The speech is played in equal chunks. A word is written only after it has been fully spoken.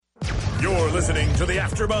listening to the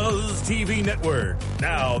AfterBuzz TV network.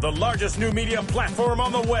 Now, the largest new media platform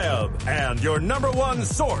on the web and your number one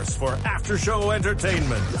source for after-show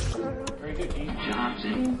entertainment. Very good, Keith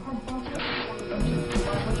Johnson.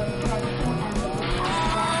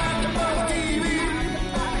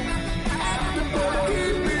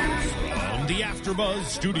 The AfterBuzz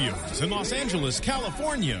Studios in Los Angeles,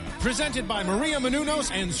 California. Presented by Maria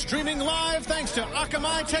Menounos and streaming live thanks to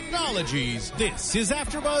Akamai Technologies. This is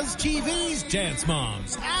AfterBuzz TV's Dance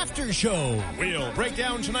Moms After Show. We'll break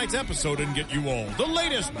down tonight's episode and get you all the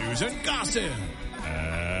latest news and gossip.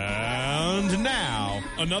 And now,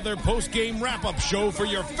 another post-game wrap-up show for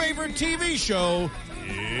your favorite TV show.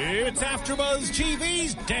 It's AfterBuzz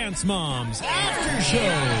TV's Dance Moms After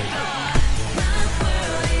Show.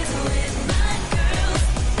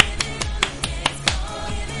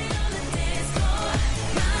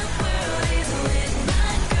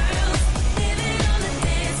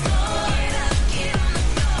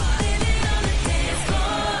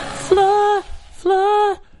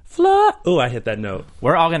 Oh, I hit that note.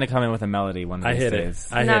 We're all going to come in with a melody one of these days.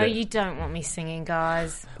 No, you don't want me singing,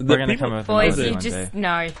 guys. We're going to come in with a melody one day.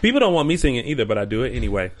 No. People don't want me singing either, but I do it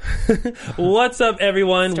anyway. What's up,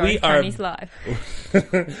 everyone? We are live.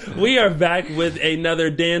 We are back with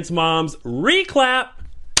another Dance Moms reclap.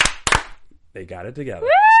 They got it together.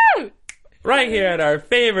 Woo! Right here at our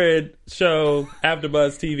favorite show,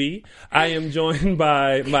 AfterBuzz TV. I am joined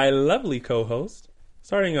by my lovely co-host,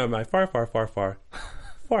 starting on my far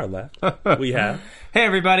left, we have... Hey,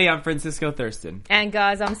 everybody, I'm Francisco Thurston. And,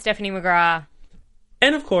 guys, I'm Stephanie McGrath.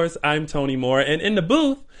 And, of course, I'm Tony Moore. And in the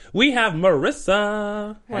booth, we have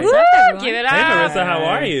Marissa. What's up, everyone? Give it up. Hey, Marissa, how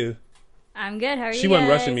are you? I'm good. How are you She guys? wasn't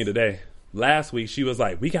rushing me today. Last week, she was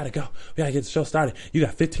like, we got to go. We got to get the show started. You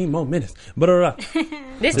got 15 more minutes.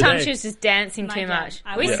 This time she was just dancing too much.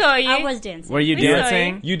 We saw you. I was dancing. Were you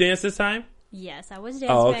dancing? You danced this time? Yes, I was dancing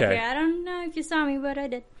Oh, back okay. here. I don't know if you saw me, but I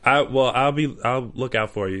did. I'll look out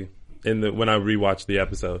for you when I rewatch the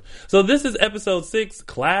episode. So this is episode 6,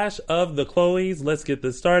 Clash of the Chloes. Let's get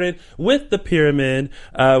this started with the pyramid.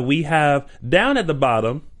 We have down at the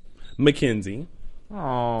bottom, Mackenzie.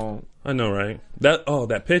 Oh, I know, right?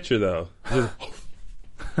 That picture though.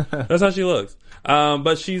 That's how she looks.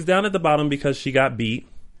 But she's down at the bottom because she got beat.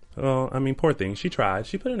 Oh, I mean, poor thing. She tried.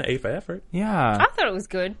 She put in an A for effort. yeah. I thought it was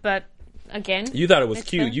good, but again... You thought it was it's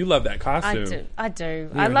cute. fair. You love that costume. I do.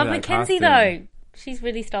 You I love that Mackenzie, costume. though. She's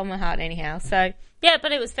really stole my heart anyhow. So, yeah,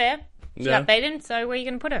 but it was fair. She Yeah. got beaten, so where are you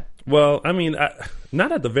going to put her? Well, I mean,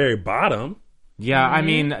 not at the very bottom. Yeah, I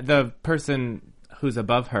mean, the person who's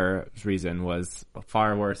above her's reason was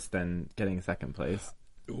far worse than getting second place.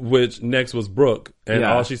 Which next was Brooke, and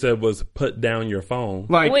Yeah. all she said was, put down your phone.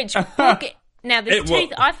 Which book... Now, there's Well,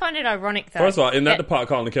 I find it ironic, though. First of all, isn't that the pot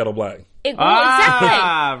calling the kettle black? Exactly.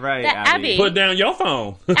 Right, That Abby. Put down your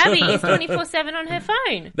phone. Abby is 24/7 on her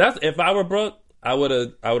phone. That's if I were Brooke, I would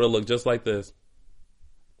have looked just like this.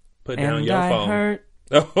 Put down And your I phone. hurt.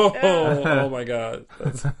 Oh my God.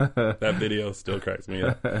 That video still cracks me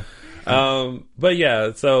up. But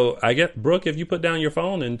yeah, so I get Brooke, if you put down your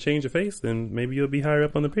phone and change your face, then maybe you'll be higher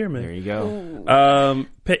up on the pyramid. There you go.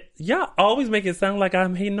 Y'all always make it sound like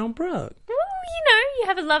I'm hating on Brooke. You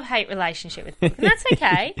have a love-hate relationship with her. And that's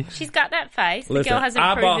okay. She's got that face. The Listen, girl hasn't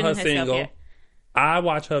I proven bought her herself single. yet. I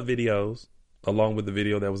watch her videos along with the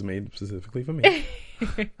video that was made specifically for me.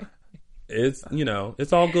 It's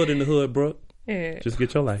it's all good in the hood, Brooke. Just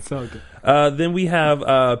get your life. So good. Then we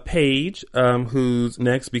have Paige, who's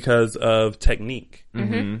next because of technique.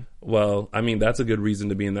 Mm-hmm. Well, I mean, that's a good reason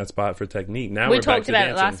to be in that spot for technique. Now We we're back talked to about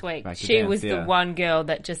dancing. it last week. Back to She dance, was yeah. the one girl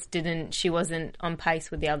that just she wasn't on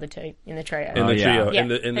pace with the other two in the trio. In the yeah. trio, Yeah. in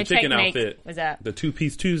the Her chicken technique outfit, was out. the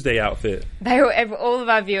 2-piece Tuesday outfit. They were, all of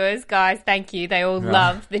our viewers, guys, thank you. They all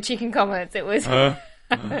loved the chicken comments. It was...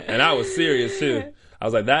 And I was serious too. I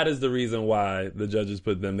was like, that is the reason why the judges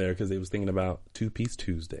put them there, because they was thinking about 2-piece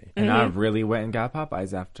Tuesday. And I really went and got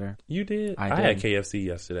Popeyes after. You did? I had did. KFC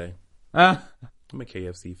yesterday. I'm a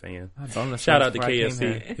KFC fan. Bonus Shout points out to before I came KFC.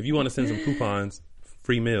 here. If you want to send some coupons,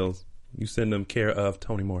 free meals, you send them care of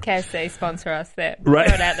Tony Moore. KFC sponsor us there. Right.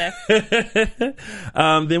 Throw it out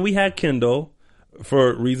there. Then we had Kendall,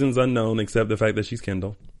 for reasons unknown, except the fact that she's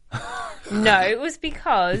Kendall. No, it was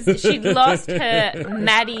because she'd lost her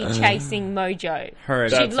Maddie chasing mojo.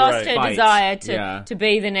 She'd lost her Fight. desire to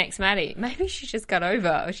be the next Maddie. Maybe she just got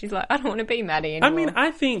over. She's like, I don't want to be Maddie anymore. I mean,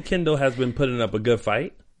 I think Kendall has been putting up a good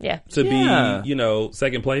fight yeah. to be,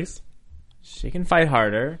 second place. She can fight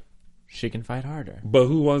harder. She can fight harder. But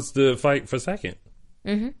who wants to fight for second?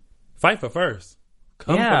 Mm-hmm. Fight for first.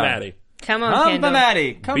 Come for Maddie. Come on, Come Kendall. for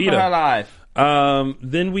Maddie. Come Beat for her. her life.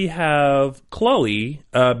 Then we have Chloe,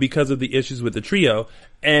 because of the issues with the trio.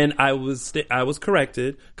 And I was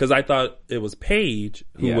corrected because I thought it was Paige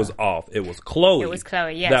who was off. It was Chloe. It was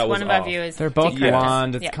Chloe, yes. That One was of our off. viewers. They're both did correct us.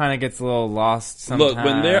 blonde. It kind of gets a little lost sometimes. Look,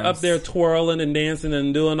 when they're up there twirling and dancing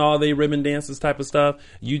and doing all they ribbon dances type of stuff,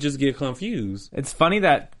 you just get confused. It's funny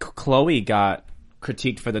that Chloe got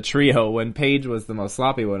critiqued for the trio when Paige was the most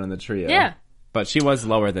sloppy one in the trio. Yeah. But she was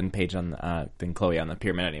lower than than Chloe on the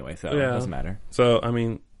pyramid anyway, so it doesn't matter. So, I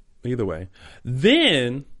mean, either way.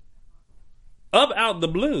 Then, up out the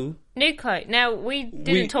blue... New Chloe. Now, we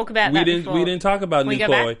didn't talk about that before. We didn't talk about new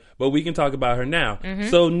Chloe, but we can talk about her now. Mm-hmm.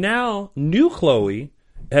 So now, new Chloe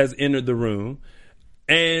has entered the room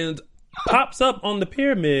and pops up on the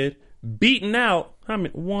pyramid, beating out, how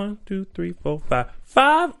many? 1, 2, 3, 4, 5.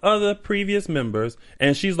 5 other previous members,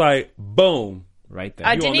 and she's like, boom. Right there.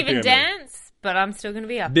 I didn't even dance, but I'm still going to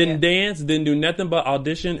be up Didn't dance, didn't do nothing but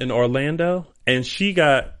audition in Orlando, and she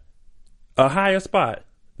got a higher spot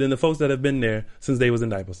than the folks that have been there since they was in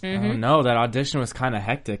diapers. Mm-hmm. Oh, no, that audition was kind of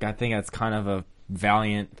hectic. I think that's kind of a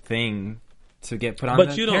valiant thing to get put on the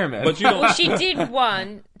pyramid. But you don't. Well, she did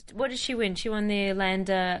one. What did she win? She won the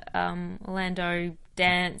Orlando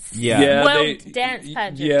dance. Dance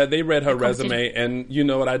pageant. Yeah, they read her resume, and you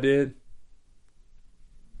know what I did?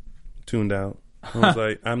 Tuned out. I was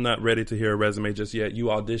like, I'm not ready to hear a resume just yet. You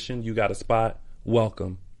auditioned, you got a spot.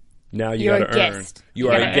 Welcome. Now you got to earn. You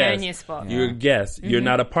are a guest. Earn your spot. You're a guest. Mm-hmm. You're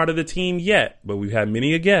not a part of the team yet, but we've had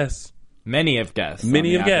many of guests. Many of guests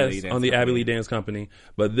on the Abby Lee Dance Company.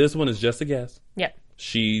 But this one is just a guest. Yep.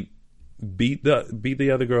 She beat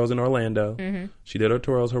the other girls in Orlando. Mm-hmm. She did her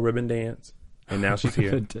twirls, her ribbon dance, and now she's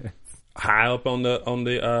here, high up on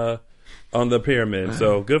the pyramid.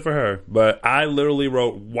 So good for her. But I literally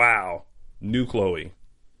wrote, "Wow, new Chloe."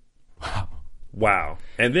 Wow.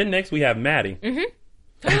 And then next we have Maddie. Mm-hmm.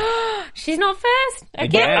 She's not first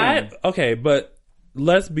again. But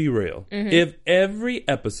let's be real. Mm-hmm. If every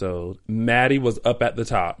episode Maddie was up at the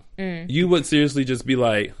top, you would seriously just be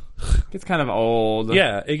like, it's kind of old.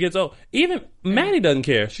 Yeah, it gets old. Even Maddie doesn't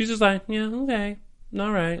care. She's just like, yeah, okay,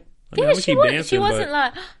 all right. Yeah, she wasn't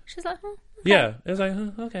like, she's like, oh, okay. Yeah, it's like,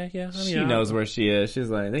 okay, yeah. She knows where she is. She's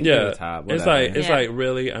like, they can get the top. Whatever. It's like,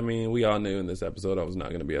 really? I mean, we all knew in this episode I was not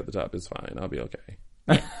going to be at the top. It's fine. I'll be okay.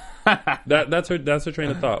 That's her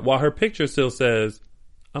train of thought. While her picture still says,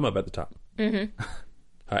 I'm up at the top. Mm-hmm.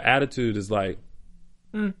 Her attitude is like,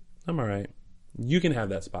 I'm all right. You can have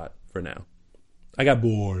that spot for now. I got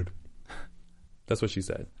bored. That's what she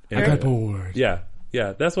said. I got bored. Yeah.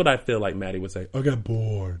 That's what I feel like Maddie would say. I got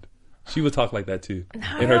bored. She would talk like that too.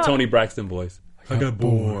 In her Toni Braxton voice. I got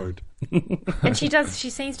bored. And she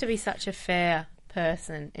seems to be such a fair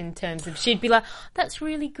person in terms of, she'd be like, that's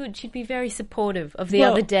really good. She'd be very supportive of the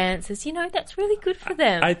other dancers. You know, that's really good for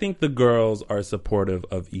them. I think the girls are supportive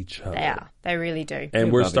of each other. They are. They really do.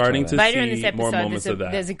 And we're starting to later see in this episode, more moments of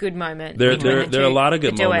that. There's a good moment. There are a lot of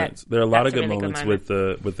good moments. There are a lot of good moments with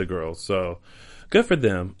the girls. So good for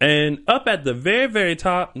them. And up at the very, very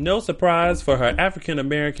top, no surprise for her African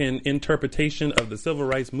American interpretation of the civil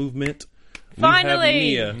rights movement.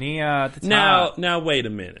 Finally, Nia at the top. Now wait a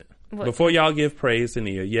minute. Before y'all give praise to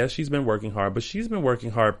Nia, yes, she's been working hard, but she's been working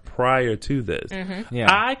hard prior to this. Mm-hmm. Yeah.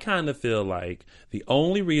 I kind of feel like the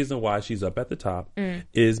only reason why she's up at the top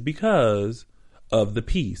is because of the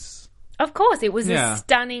piece. Of course, it was a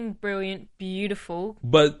stunning, brilliant, beautiful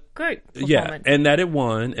group performance. Yeah, and that it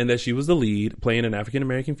won, and that she was the lead, playing an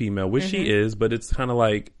African-American female, which she is, but it's kind of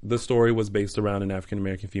like the story was based around an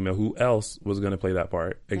African-American female. Who else was going to play that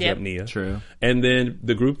part except Nia? True. And then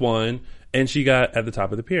the group won, and she got at the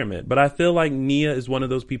top of the pyramid. But I feel like Nia is one of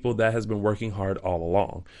those people that has been working hard all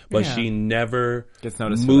along. But she never gets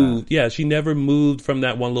noticed moved. Yeah, she never moved from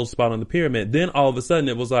that one little spot on the pyramid. Then all of a sudden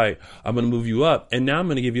it was like, I'm going to move you up, and now I'm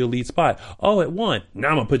going to give you a lead spot. Oh, it won. Now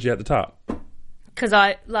I'm going to put you at the top. Because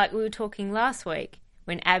we were talking last week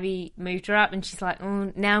when Abby moved her up, and she's like,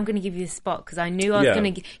 oh, now I'm going to give you the spot because I knew I was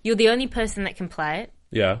going to. You're the only person that can play it.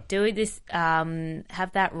 Yeah. Do this,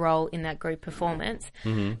 have that role in that group performance.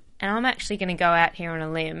 Mm-hmm. And I'm actually going to go out here on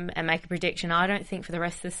a limb and make a prediction. I don't think for the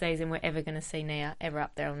rest of the season we're ever going to see Nia ever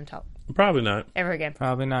up there on the top. Probably not. Ever again.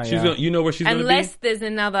 Probably not, she's gonna, you know where she's going to be? Unless there's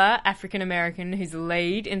another African-American who's a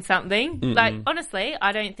lead in something. Mm-mm. Like, honestly,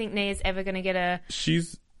 I don't think Nia's ever going to get a...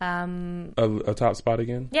 She's a top spot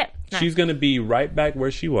again? Yep. No. She's going to be right back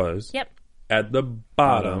where she was. Yep. At the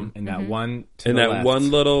bottom. In that one to in the that left.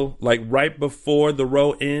 one little, like right before the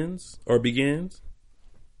row ends or begins.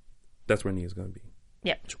 That's where Nia's going to be.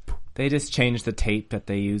 Yep. They just changed the tape that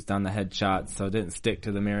they used on the headshot, so it didn't stick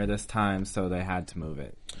to the mirror this time, so they had to move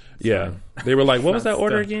it. Yeah. They were like, what was that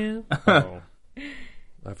order again? Oh,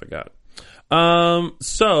 I forgot.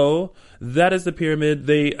 So that is the pyramid.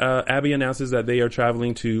 Abby announces that they are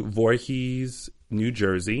traveling to Voorhees, New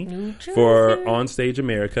Jersey. For Onstage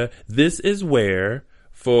America. This is where,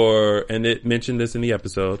 and it mentioned this in the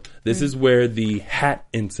episode, this is where the hat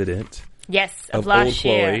incident of old last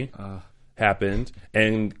year Chloe happened,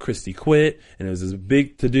 and Christy quit, and it was this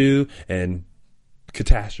big to-do and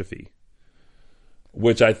catastrophe,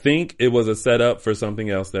 which I think it was a setup for something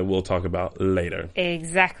else that we'll talk about later.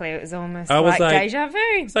 Exactly. It was almost like deja vu.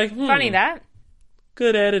 It's like, funny that.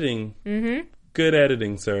 Good editing. Mm-hmm. Good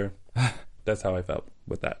editing, sir. That's how I felt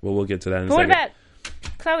with that. Well, we'll get to that in a second. What about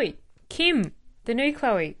Chloe? Kim, the new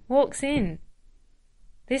Chloe, walks in.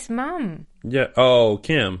 This mum. Yeah. Oh,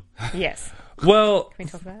 Kim. Yes. Well, can we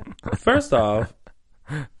talk about that? First off,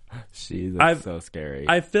 she's so scary.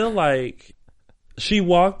 I feel like she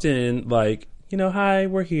walked in like, hi,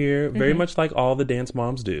 we're here. Very much like all the dance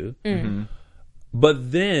moms do. Mm-hmm.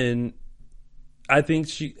 But then I think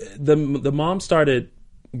the mom started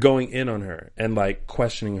going in on her and like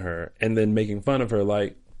questioning her and then making fun of her.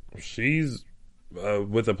 Like, she's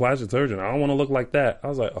with a plastic surgeon. I don't want to look like that. I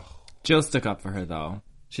was like, oh. Jill stuck up for her though.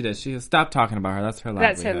 She did. She stopped talking about her. That's her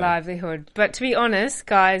livelihood. That's her livelihood. But to be honest,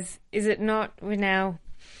 guys, is it not? We now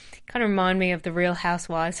kind of remind me of the Real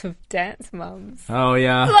Housewives of Dance Moms. Oh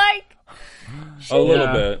yeah, like a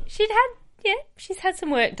little bit. She's had some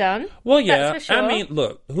work done. Well, yeah. That's for sure. I mean,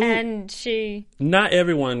 look, not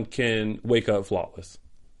everyone can wake up flawless.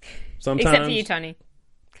 Sometimes, except for you, Tony.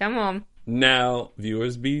 Come on. Now,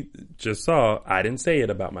 viewers just saw. I didn't say it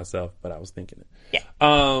about myself, but I was thinking it. Yeah.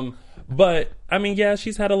 But I mean, yeah,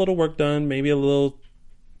 she's had a little work done. Maybe a little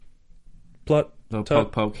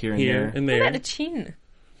poke here and there. What about the chin?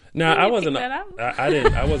 No, I wasn't. I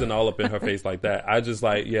didn't. I wasn't all up in her face like that. I just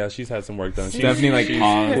like, yeah, she's had some work done. Stephanie like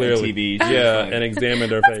paused the TV, and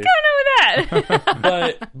examined her face. What's going on with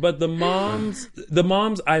that? but the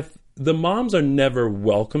moms are never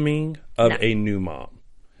welcoming of a new mom.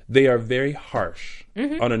 They are very harsh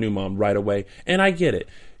on a new mom right away, and I get it.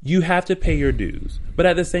 You have to pay your dues, but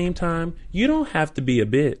at the same time, you don't have to be a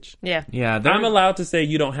bitch. Yeah. I'm allowed to say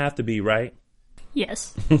you don't have to be, right?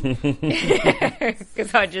 Yes.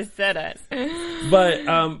 Because I just said it.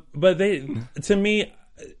 But they, to me,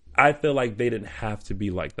 I feel like they didn't have to be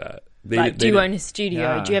like that. Do you own a studio?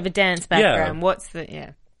 Yeah. Do you have a dance background? Yeah. What's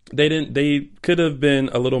the, They didn't, they could have been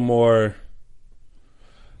a little more,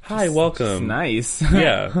 hi, welcome. Nice.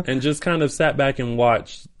 Yeah. And just kind of sat back and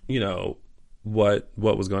watched, what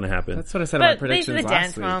was going to happen. That's what I said about predictions last week. These are the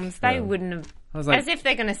dance moms. They wouldn't have, as if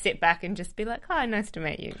they're going to sit back and just be like, hi, nice to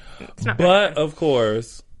meet you. It's not. But, of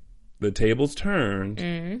course, the tables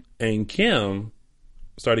turned and Kim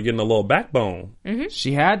started getting a little backbone. Mm-hmm.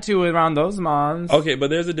 She had to around those moms. Okay,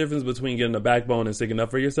 but there's a difference between getting a backbone and sticking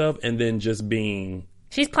up for yourself and then just being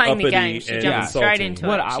She's playing the game. She jumped straight into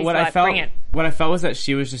it. What I felt was that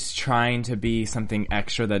she was just trying to be something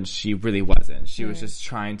extra that she really wasn't. She was just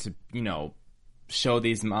trying to, show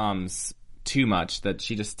these moms too much that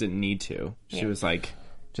she just didn't need to. She was like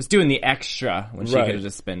just doing the extra when she could have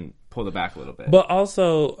just been pulled it back a little bit. But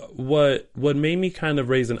also what made me kind of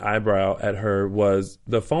raise an eyebrow at her was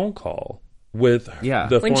the phone call with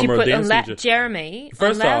the when former dance she put teacher. Jeremy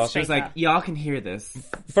first on off, she was like, y'all can hear this.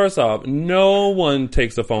 First off, no one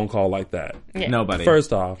takes a phone call like that. Yeah. Nobody.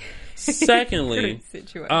 First off. Secondly,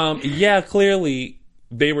 clearly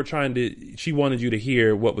they were she wanted you to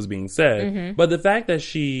hear what was being said. Mm-hmm. But the fact that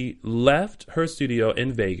she left her studio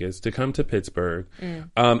in Vegas to come to Pittsburgh,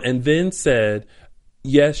 and then said,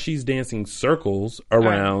 yes, she's dancing circles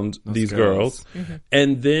around these girls. Mm-hmm.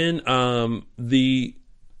 And then the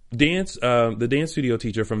dance studio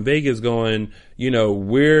teacher from Vegas going,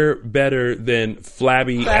 we're better than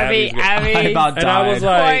Flabby Abby. I about died. And I was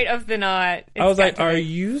like, quote of the night. I was like, are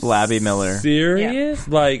you Flabby Miller serious?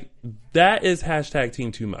 Yeah. Like, that is hashtag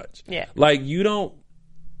team too much. Yeah. Like, you don't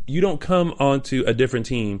come onto a different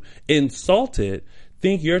team, insult it,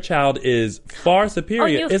 think your child is far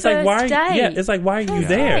superior. It's like, why are you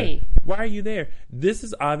there? Why are you there? This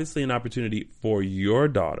is obviously an opportunity for your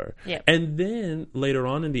daughter. Yep. And then later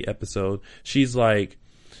on in the episode, she's like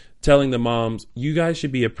telling the moms, you guys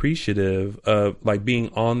should be appreciative of like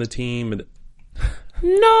being on the team. And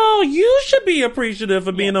no, you should be appreciative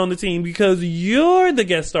of being on the team because you're the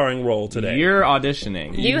guest starring role today. You're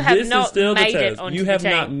auditioning. You have not made it onto the team. You have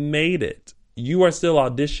not made it. You are still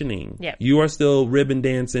auditioning. Yep. You are still ribbon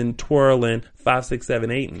dancing, twirling, 5, 6,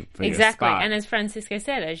 7, 8. Exactly. And as Francisco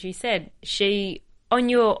said, as you said, she on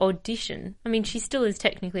your audition, I mean, she still is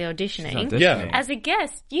technically auditioning. Yeah. As a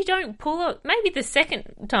guest, you don't pull out, maybe the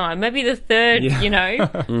second time, maybe the third,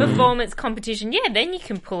 Mm-hmm. performance competition. Yeah, then you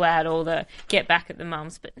can pull out all the get back at the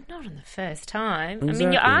mums, but not on the first time. I mean, you're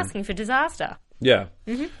Exactly. asking for disaster. Yeah,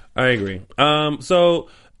 I agree. So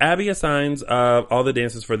Abby assigns all the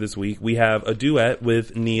dances for this week. We have a duet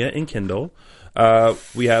with Nia and Kendall.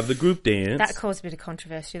 We have the group dance. That caused a bit of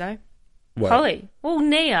controversy, though. What? Holly. Well,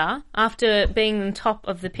 Nia, after being on top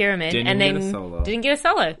of the pyramid, Didn't and get then a solo. didn't get a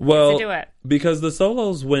solo. Well, It's a duet. because the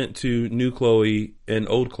solos went to new Chloe and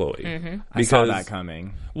old Chloe. I saw that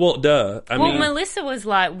coming. Well, duh. I mean, Melissa was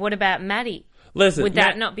like, "What about Maddie? listen, Would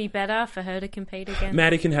that not be better for her to compete again?"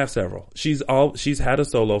 Maddie can have several. She's had a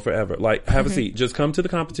solo forever. Like, have a seat. Just come to the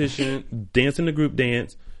competition, dance in the group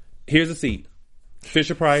dance. Here's a seat.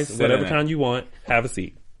 Fisher Price, Sit whatever in it. kind you want. Have a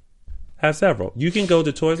seat. Have several. You can go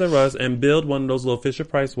to Toys R Us and build one of those little Fisher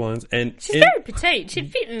Price ones. And She's very petite.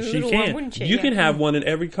 She'd fit in a she little can. one, wouldn't she? You Yeah. can have one in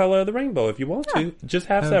every color of the rainbow if you want to. Just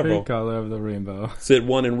have several. Every color of the rainbow. Sit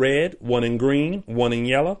one in red, one in green, one in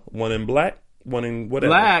yellow, one in black, one in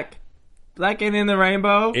whatever. Black ain't in the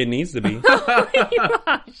rainbow. It needs to be.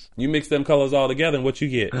 Gosh. You mix them colors all together and what you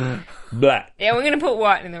get? Black. Yeah, we're going to put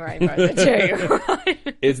white in the rainbow, I tell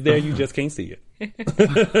you. It's there, you just can't see it.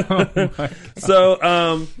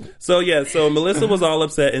 So Melissa was all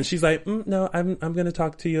upset and she's like, no, I'm going to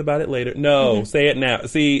talk to you about it later. No, say it now.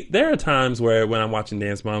 See, there are times where when I'm watching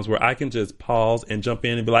Dance Moms where I can just pause and jump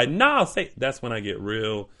in and be like, no, that's when I get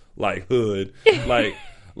real like hood.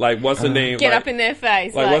 Like what's her name? Get like, up in their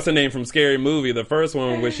face. Like what's her name from Scary Movie? The first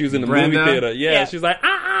one where she was in the Brenda? movie theater. Yeah, Yeah. she's like,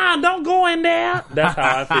 don't go in there. That's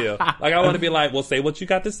how I feel. Like I want to be like, well, say what you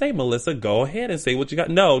got to say, Melissa. Go ahead and say what you got.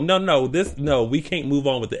 No, we can't move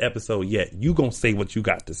on with the episode yet. You gonna say what you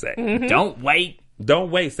got to say. Don't wait. Don't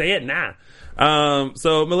wait. Say it now.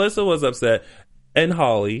 So Melissa was upset. And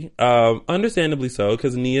Holly, understandably so,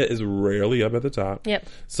 because Nia is rarely up at the top. Yep.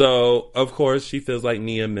 So, of course, she feels like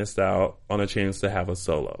Nia missed out on a chance to have a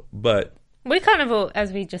solo. But We kind of all,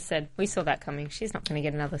 as we just said, we saw that coming. She's not going to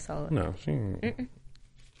get another solo. no, she ain't.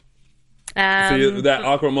 See, that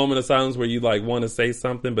awkward moment of silence where you like want to say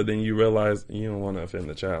something, but then you realize you don't want to offend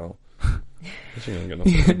the child. She ain't gonna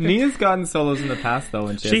say. Nia's gotten solos in the past, though,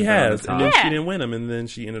 and She has, and then Yeah. she didn't win them, and then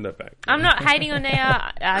she ended up back. I'm not hating on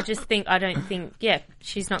Nia. I don't think,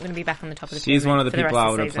 she's not going to be back on the top of the She's pyramid one of the for people I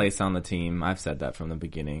rest would of the season. replace on the team. I've said that from the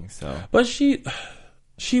beginning. So But she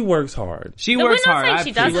works hard. she But we're works not hard. saying I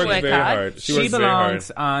she does She works work very hard. hard. She works very hard.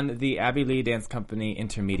 belongs on the Abby Lee Dance Company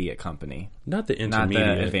Intermediate Company, Not the not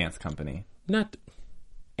intermediate. the Advanced Company. Not.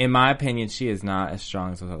 In my opinion, she is not as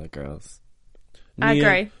strong as those other girls. I Nia,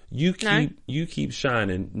 agree. You keep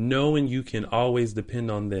shining, knowing you can always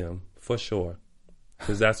depend on them for sure,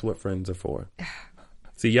 because that's what friends are for.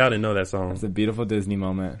 See, y'all didn't know that song, It's a beautiful Disney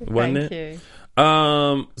moment. wasn't Thank it?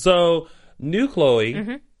 you. So new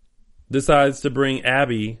Chloe decides to bring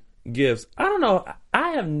Abby gifts. I don't know. I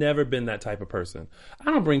have never been that type of person.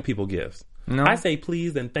 I don't bring people gifts. No. I say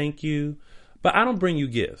please and thank you, but I don't bring you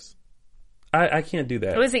gifts. I can't do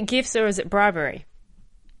that. Was it gifts or is it bribery?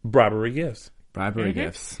 Bribery gifts. Bribery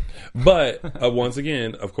gifts. But once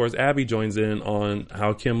again, of course, Abby joins in on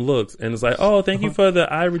how Kim looks and it's like, oh, thank you for the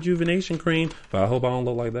eye rejuvenation cream, but I hope I don't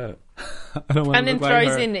look like that. I don't want And then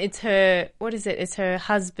throws in, it's her, what is it? It's her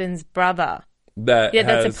husband's brother. That Yeah,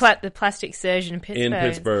 that's has, the plastic surgeon in Pittsburgh. in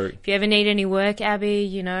Pittsburgh. If you ever need any work, Abby,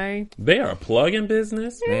 you know. They are a plug in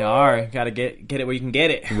business, They are. Got to get it where you can get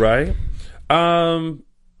it. right?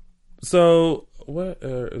 So what?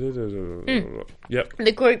 Yep.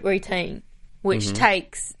 The group routine, which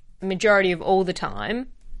takes majority of all the time.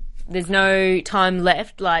 There's no time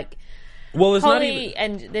left. Like Well, it's not Holly even.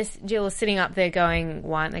 and this Jill are sitting up there going,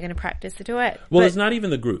 "Why aren't they going to practice the duet?" Well, But it's not even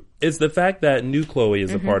the group. It's the fact that new Chloe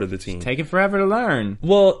is a part of the team. Taking forever to learn.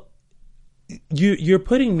 Well, you're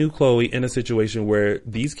putting new Chloe in a situation where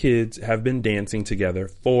these kids have been dancing together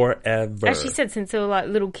forever. as she said, since they were like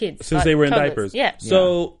little kids, Since like they were in toddlers. diapers. Yeah.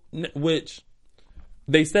 So, which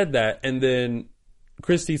they said that, and then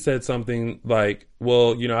Christy said something like,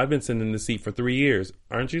 well, I've been sitting in the seat for 3 years.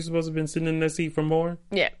 Aren't you supposed to have been sitting in that seat for more?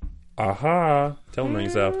 Yeah. Aha. Tell them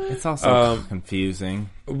yourself. It's also confusing.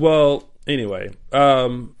 Well, anyway,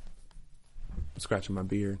 scratching my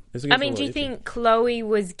beard. I mean, do you think Chloe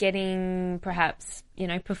was getting perhaps,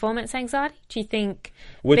 performance anxiety? Do you think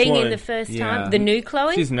Which being one? in the first Yeah. time, the new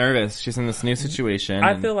Chloe? She's nervous. She's in this new situation.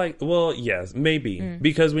 I feel like, well, yes, maybe.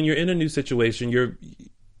 Because when you're in a new situation,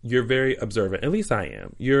 you're very observant. At least I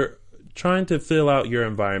am. You're trying to fill out your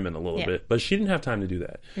environment a little bit. But she didn't have time to do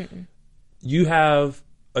that. You have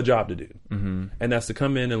a job to do. And that's to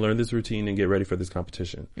come in and learn this routine and get ready for this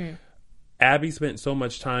competition. Abby spent so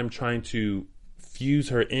much time trying to fuse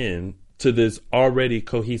her in to this already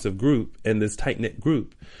cohesive group and this tight-knit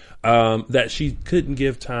group that she couldn't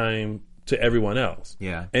give time to everyone else.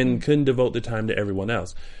 Yeah. And couldn't devote the time to everyone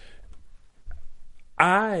else.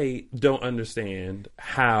 I don't understand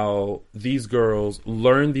how these girls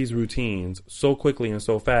learn these routines so quickly and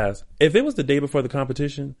so fast. If it was the day before the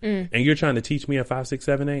competition and you're trying to teach me a 5, 6,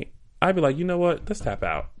 7, 8, I'd be like, you know what? Let's tap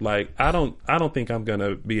out. Like, I don't think I'm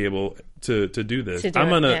gonna be able to do this. I'm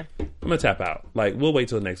gonna tap out. Like, we'll wait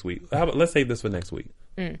till next week. How about, let's save this for next week.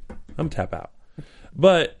 I'm gonna tap out.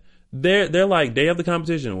 But they're like, day of the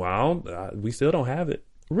competition. Well, we still don't have it.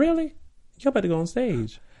 Really? You're about to go on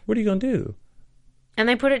stage. What are you gonna do? And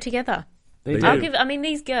they put it together. They I mean,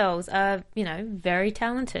 these girls are, very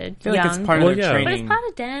talented, I feel young. like it's part of their training. But it's part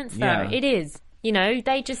of dance, though. Yeah. It is.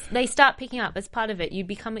 They start picking up as part of it.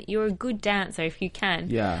 You're a good dancer if you can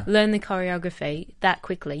learn the choreography that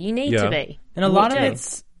quickly. You need to be. And a lot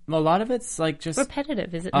of it's like just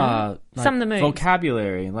repetitive, is it not? Like Some of the moves.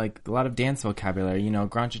 vocabulary, like a lot of dance vocabulary,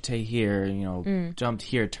 grand jeté here, jumped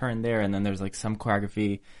here, turn there, and then there's like some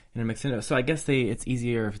choreography and mixed into it. So I guess it's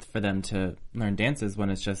easier for them to learn dances when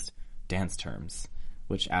it's just dance terms,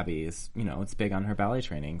 which Abby is, it's big on her ballet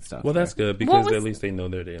training stuff. Well, that's good because at least they know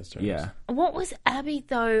their dance terms. Yeah. What was Abby,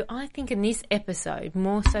 though, I think in this episode,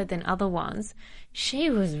 more so than other ones, she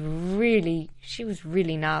was really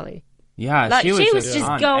gnarly. Yeah, like, she was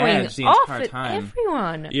just going off at time.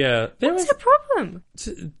 Everyone. Yeah. What's the problem?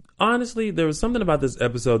 Honestly, there was something about this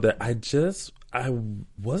episode that I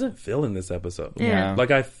wasn't feeling this episode. Yeah.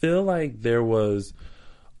 Like, I feel like there was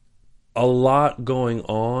a lot going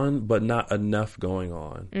on, but not enough going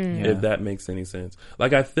on, if that makes any sense.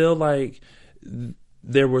 Like, I feel like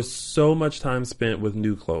there was so much time spent with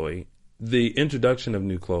New Chloe, the introduction of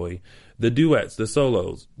New Chloe, the duets, the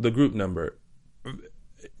solos, the group number.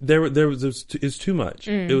 It's too much.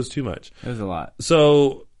 It was too much. It was a lot.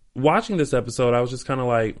 So watching this episode, I was just kind of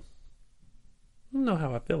like, I don't know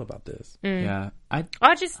how I feel about this. Yeah. I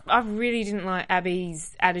really didn't like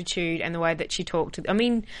Abby's attitude and the way that she talked to. I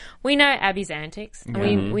mean, we know Abby's antics.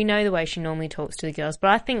 We know the way she normally talks to the girls, but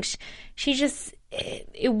I think she just,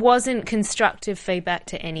 it wasn't constructive feedback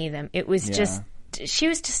to any of them. It was just, she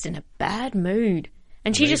was just in a bad mood.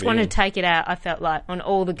 And she just wanted to take it out, I felt like, on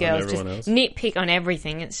all the girls. Just nitpick on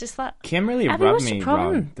everything. It's just like... Kim really rubbed me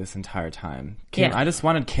wrong this entire time. I just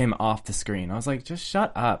wanted Kim off the screen. I was like, just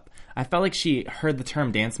shut up. I felt like she heard the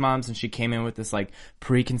term dance moms and she came in with this like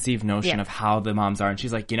preconceived notion of how the moms are. And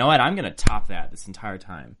she's like, you know what? I'm going to top that this entire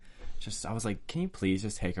time. I was like, can you please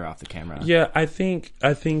just take her off the camera? Yeah, I think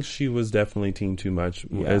she was definitely team too much,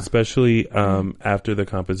 especially after the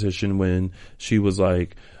competition when she was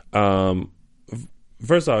like...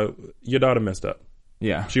 First off, your daughter messed up.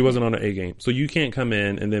 Yeah. She wasn't on her A game. So you can't come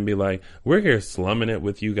in and then be like, we're here slumming it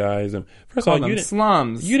with you guys. And first of all, you didn't...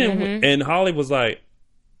 slums. You didn't... And Holly was like,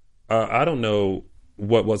 I don't know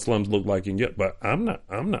what slums look like in yet, but I'm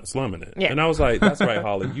not slumming it. Yeah. And I was like, that's right,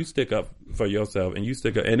 Holly. You stick up for yourself and you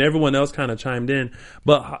stick up. And everyone else kind of chimed in.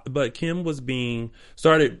 But Kim was being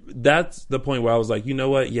started. That's the point where I was like, you know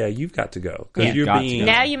what? Yeah, you've got to go. Because you're being...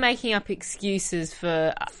 Now you're making up excuses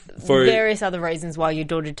for various other reasons why your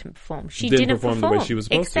daughter didn't perform. She didn't perform the way she was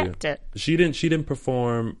supposed to. Accept it. She didn't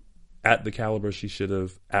perform at the caliber she should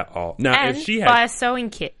have at all. Now, and if she had... buy a sewing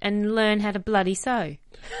kit and learn how to bloody sew.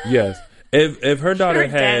 Yes. If her daughter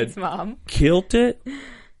had killed it,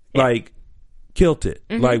 like,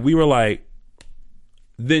 like, we were like,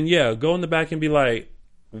 then go in the back and be like,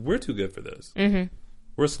 we're too good for this.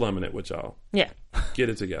 We're slumming it with y'all. Yeah. Get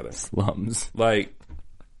it together. Slums. Like...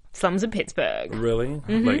 Slums of Pittsburgh. Really?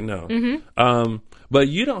 Like, no. But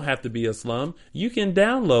you don't have to be a slum. You can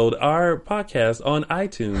download our podcast on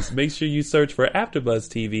iTunes. Make sure you search for AfterBuzz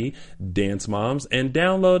TV, Dance Moms, and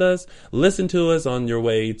download us. Listen to us on your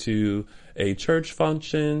way to a church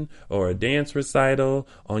function or a dance recital,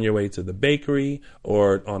 on your way to the bakery,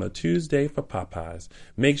 or on a Tuesday for Popeyes.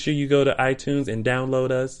 Make sure you go to iTunes and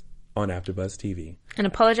download us on AfterBuzz TV. And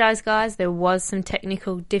apologise, guys. There was some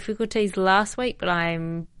technical difficulties last week, but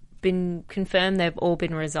I'm been confirmed they've all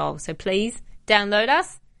been resolved. So please download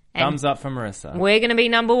us. Thumbs up from Marissa. We're going to be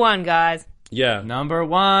number 1, guys. Yeah. Number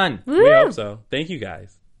 1. Woo! We hope so. Thank you,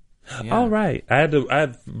 guys. Yeah. All right. I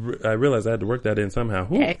realized I had to work that in somehow.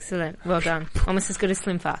 Whew. Excellent. Well done. Almost as good as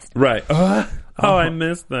Slim Fast. Right. I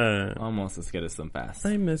missed that. Almost as good as Slim Fast.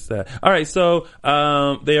 I missed that. All right. So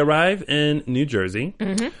they arrive in New Jersey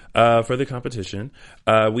for the competition.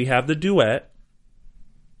 We have the duet.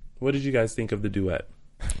 What did you guys think of the duet?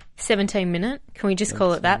 17-minute. Can we just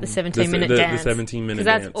call it that? The 17-minute dance. The 17-minute Because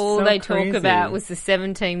dance. that's all So they crazy. talk about was the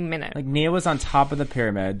 17-minute. Like, Nia was on top of the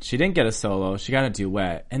pyramid. She didn't get a solo. She got a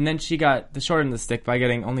duet. And then she got the short end of the stick by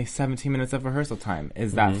getting only 17 minutes of rehearsal time.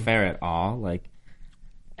 Is that fair at all? Like,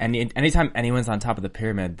 anytime anyone's on top of the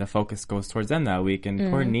pyramid, the focus goes towards them that week.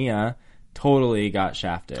 And poor Nia totally got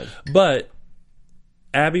shafted. But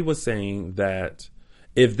Abby was saying that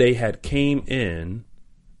if they had came in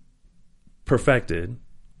perfected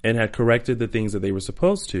and had corrected the things that they were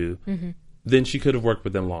supposed to, then she could have worked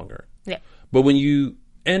with them longer. Yeah. But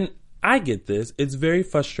and I get this, it's very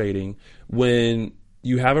frustrating when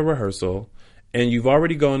you have a rehearsal and you've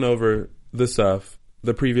already gone over the stuff,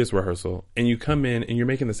 the previous rehearsal, and you come in and you're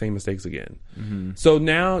making the same mistakes again. So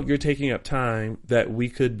now you're taking up time that we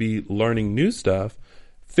could be learning new stuff,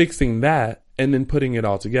 fixing that, and then putting it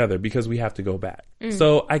all together because we have to go back.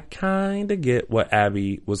 So I kind of get what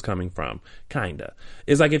Abby was coming from. Kind of.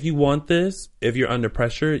 It's like if you want this, if you're under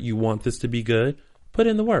pressure, you want this to be good, put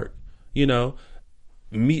in the work. You know,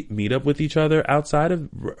 meet up with each other outside of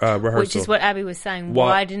rehearsal. Which is what Abby was saying.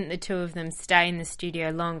 Why didn't the two of them stay in the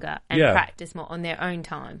studio longer and practice more on their own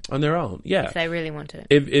time? On their own, yeah. If they really wanted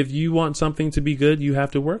it. If you want something to be good, you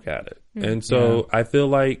have to work at it. And so I feel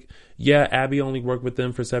like, Abby only worked with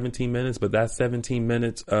them for 17 minutes, but that's 17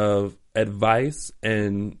 minutes of advice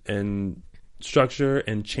and structure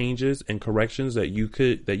and changes and corrections that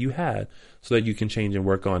you had so that you can change and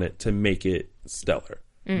work on it to make it stellar.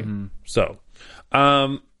 So,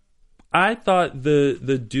 I thought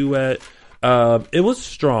the duet, it was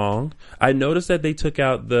strong. I noticed that they took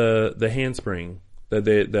out the handspring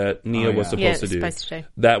that Nia was supposed to do.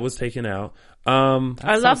 That was taken out.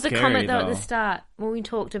 I love the scary, comment though at the start when we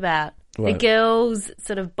talked about the girls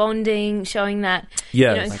sort of bonding, showing that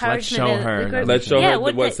encouragement. Like, let's show her. Let's show her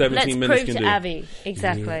what 17 minutes can do. Let's prove to Abby.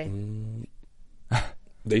 Exactly.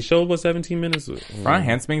 They showed what 17 minutes was. Front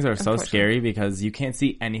handsprings are so scary because you can't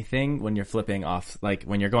see anything when you're flipping off. Like,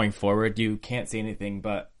 when you're going forward, you can't see anything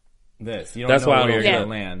but this. You don't know where you're going to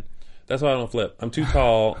land. That's why I don't flip. I'm too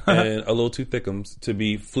tall and a little too thickums to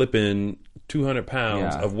be flipping 200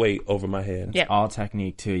 pounds of weight over my head. It's all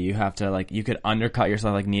technique, too. You have to, you could undercut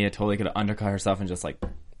yourself. Like, Nia totally could undercut herself and just,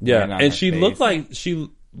 and she looked like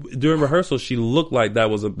during rehearsal, she looked like that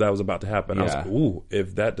was about to happen. I was like, ooh,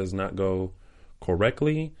 if that does not go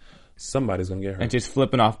correctly, somebody's going to get hurt. And just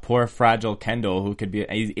flipping off poor, fragile Kendall, who could be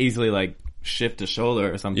easily, shift a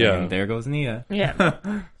shoulder or something, and there goes Nia.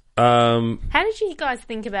 Yeah. How did you guys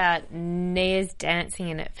think about Nia's dancing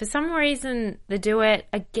in it? For some reason, the duet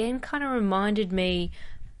again kind of reminded me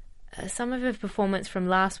some of her performance from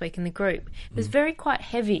last week in the group. It was quite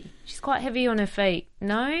heavy. She's quite heavy on her feet.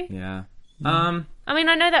 No? Yeah. I mean,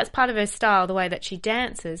 I know that's part of her style, the way that she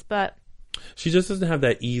dances, but she just doesn't have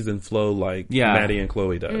that ease and flow like Maddie and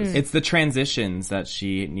Chloe does. It's the transitions that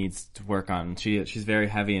she needs to work on. She's very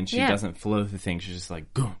heavy and she doesn't flow through things. She's just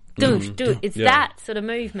like, go. It's that sort of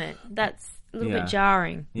movement that's a little bit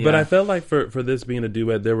jarring. Yeah. But I felt like for this being a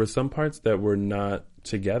duet, there were some parts that were not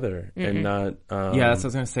together and not. That's what I was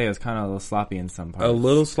going to say. It was kind of a little sloppy in some parts. A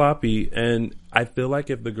little sloppy, and I feel like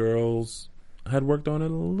if the girls had worked on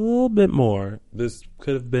it a little bit more, this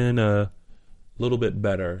could have been a little bit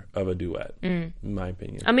better of a duet, in my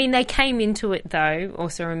opinion. I mean, they came into it though.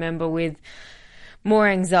 Also, remember with more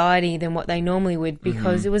anxiety than what they normally would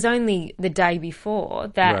because it was only the day before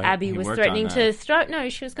that Abby was threatening to throw. No,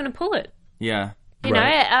 she was going to pull it. Yeah. You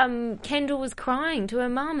know, Kendall was crying to her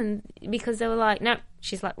mum and because they were like, no,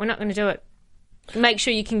 she's like, we're not going to do it. Make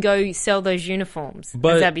sure you can go sell those uniforms,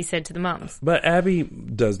 as Abby said to the mums. But Abby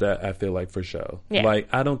does that, I feel like, for show. Yeah. Like,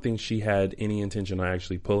 I don't think she had any intention on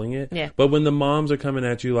actually pulling it. Yeah. But when the moms are coming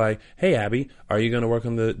at you like, hey, Abby, are you going to work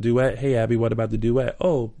on the duet? Hey, Abby, what about the duet?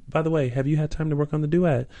 Oh, by the way, have you had time to work on the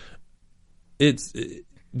duet?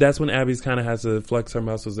 That's when Abby's kind of has to flex her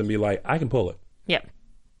muscles and be like, I can pull it. Yep.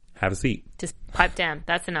 Have a seat. Just pipe down.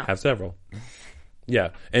 That's enough. Have several. Yeah.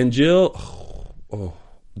 And Jill,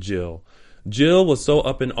 Jill was so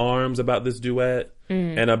up in arms about this duet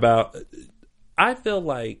and about, I feel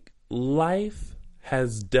like life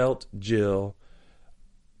has dealt Jill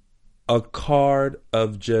a card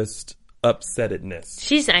of just upsettedness.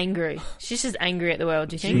 She's angry. She's just angry at the world,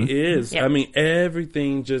 do you think? She is. Yep. I mean,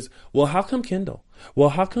 everything just, well, how come Kendall? Well,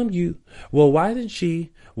 how come you? Well, why didn't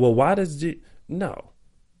she? Well, why does no.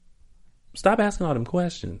 Stop asking all them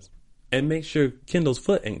questions and make sure Kendall's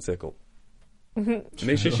foot ain't tickled.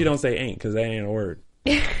 Make sure she don't say ain't because that ain't a word.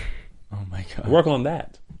 Oh my God. Work on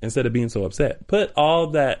that instead of being so upset. Put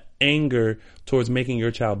all that anger towards making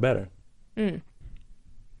your child better. The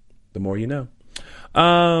more you know.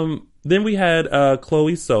 Then we had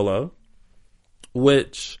Chloe's solo,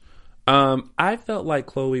 which I felt like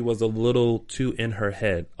Chloe was a little too in her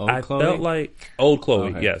head. Chloe? Felt like old Chloe.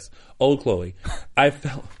 Okay. Yes, old Chloe. I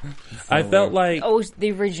felt like Oh,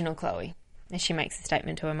 the original Chloe. And she makes a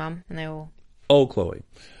statement to her mum, and they all... old Chloe.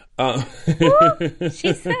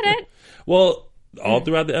 She said it. Well, all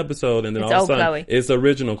throughout the episode, and then It's all of a old sudden, Chloe. it's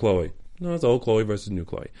original Chloe. No, it's old Chloe versus new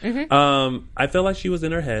Chloe. I felt like she was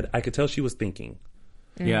in her head. I could tell she was thinking.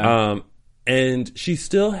 Yeah. And she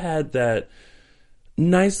still had that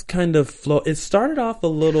nice kind of flow. It started off a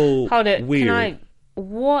little Hold it. weird.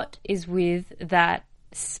 What is with that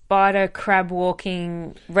spider crab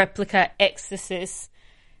walking replica exorcist?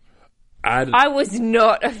 I was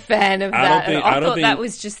not a fan of that. I thought that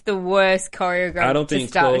was just the worst choreography. I don't to think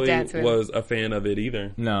start Chloe a dance with. was a fan of it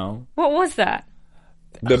either. No. What was that?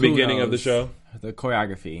 The Who beginning of the knows? show. The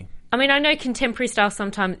choreography. I mean, I know contemporary style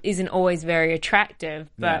sometimes isn't always very attractive,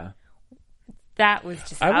 but Yeah. that was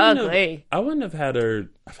just I ugly. wouldn't have had her.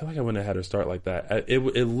 I feel like I wouldn't have had her start like that. It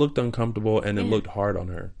looked uncomfortable and it looked hard on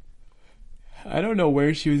her. I don't know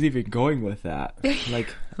where she was even going with that.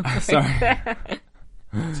 Like, sorry.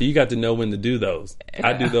 So you got to know when to do those.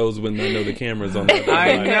 I do those when I know the camera's on. The other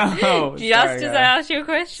I side. know. Just as I asked you a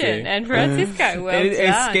question, See? and Francisco, well It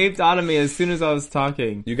done. escaped out of me as soon as I was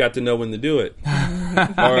talking. You got to know when to do it.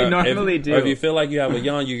 I normally do. Or if you feel like you have a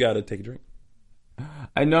yawn, you got to take a drink.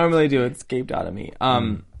 I normally do. It escaped out of me.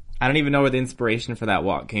 I don't even know where the inspiration for that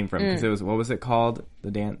walk came from. Because it was, what was it called?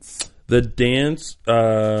 The dance? The dance,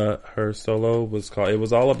 her solo was called. It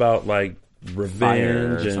was all about like revenge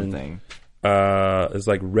Fire or and something. it's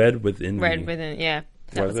like Red Within Me. Red within, yeah.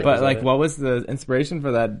 That Was was it? it. But, like, what was the inspiration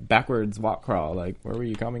for that backwards walk crawl? Like, where were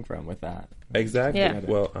you coming from with that? Exactly. Yeah.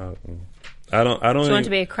 Well, I don't. Do you want even, to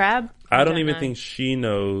be a crab? I don't even know. think she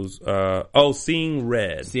knows. Seeing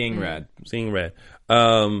red. Seeing red. Seeing red.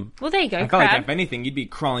 Well, there you go, I felt like, crab. if anything, you'd be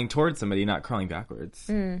crawling towards somebody, not crawling backwards.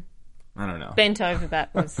 I don't know. Bent over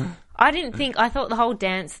backwards. I thought the whole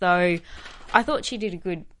dance, though, I thought she did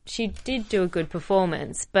do a good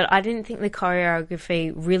performance, but I didn't think the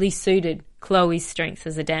choreography really suited Chloe's strengths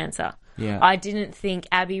as a dancer. Yeah. I didn't think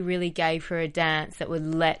Abby really gave her a dance that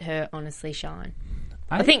would let her honestly shine.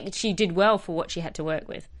 I think she did well for what she had to work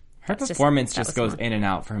with. Her That's performance that just was goes mine. in and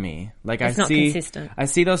out for me. Like, It's I not see, consistent. I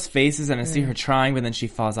see those faces and I see her trying, but then she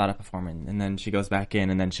falls out of performing, and then she goes back in,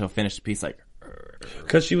 and then she'll finish the piece like,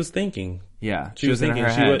 Because she was thinking. yeah, She was thinking. in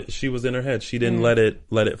her head. She was in her head. She didn't let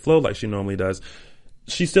it flow like she normally does.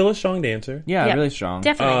 She's still a strong dancer. Yeah, Yep. really strong.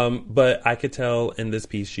 Definitely. But I could tell in this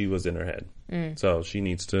piece she was in her head. So she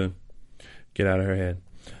needs to get out of her head.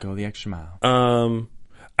 Go the extra mile.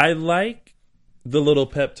 I like the little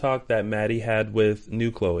pep talk that Maddie had with new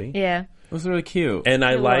Chloe. Yeah. It was really cute. And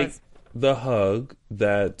I It like was. the hug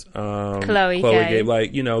that Chloe gave. gave.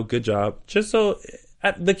 Like, good job. Just so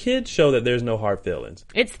the kids show that there's no hard feelings.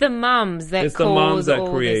 It's the mums that It's the moms that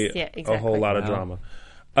all create this. Yeah, exactly. a whole lot of Wow.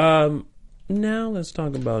 drama. Now let's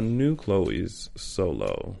talk about new Chloe's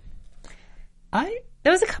solo.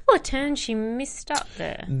 There was a couple of turns she missed up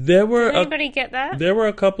there. There were Did anybody get that? there were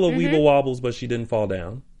a couple of weeble wobbles, but she didn't fall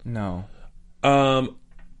down. No.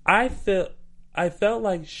 I felt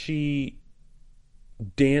like she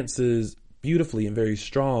dances beautifully and very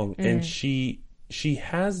strong, and she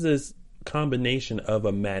has this combination of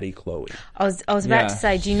a Maddie Chloe. I was about Yeah. to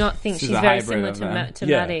say, do you not think She's she's a very hybrid similar of to, them. to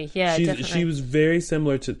Maddie? Yeah, definitely. She was very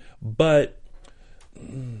similar to, but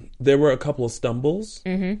there were a couple of stumbles.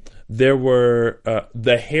 Mm-hmm. There were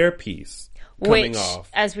the hairpiece coming Which, off.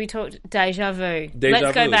 as we talked, deja vu. Deja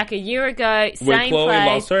Let's go vu. back a year ago, When same Chloe place,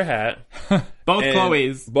 lost her hat. Both and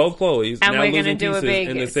Chloe's. Both Chloe's. and now we're going to losing do a pieces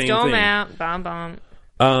in the big same storm thing. out, bam,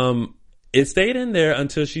 bam. It stayed in there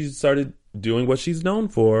until she started doing what she's known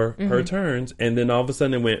for, her turns, and then all of a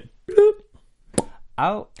sudden it went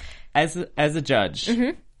bloop. As a judge,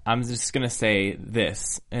 I'm just gonna say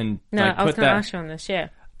this, and No, like, I was put going to that. ask you on this, yeah.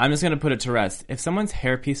 I'm just gonna put it to rest. If someone's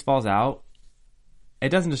hairpiece falls out, it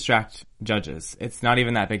doesn't distract judges. It's not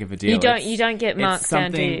even that big of a deal. You don't get marked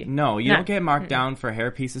down, do you? No, you No. don't get marked down for hair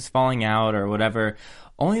pieces falling out or whatever.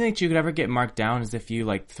 Only thing you could ever get marked down is if you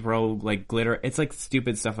like throw like glitter. It's like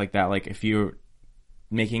stupid stuff like that. Like if you're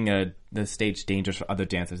making the stage dangerous for other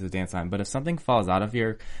dancers to dance on. But if something falls out of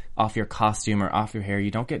off your costume or off your hair,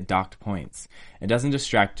 you don't get docked points. It doesn't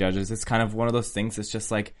distract judges. It's kind of one of those things. It's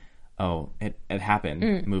just like, oh, it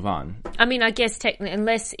happened. Move on. I mean, I guess technically,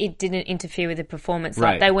 unless it didn't interfere with the performance,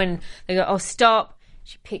 Right. like when they go, oh, stop,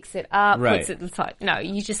 she picks it up, Right. puts it aside. No,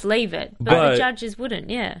 you just leave it. But But- the judges wouldn't,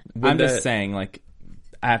 yeah. I'm that- just saying, like,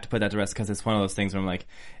 I have to put that to rest because it's one of those things where I'm like,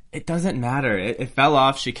 it doesn't matter. It fell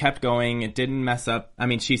off. She kept going. It didn't mess up. I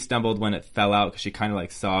mean, she stumbled when it fell out because she kind of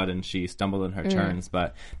like saw it and she stumbled in her turns.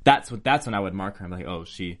 But that's when I would mark her. I'm like, oh,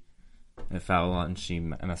 she It fell and she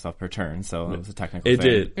messed up her turn, so it was a technical It thing.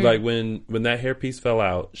 did. Like when that hairpiece fell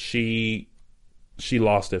out, she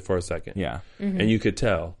lost it for a second. Yeah. And you could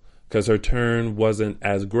tell because her turn wasn't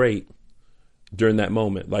as great during that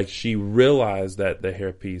moment. Like she realized that the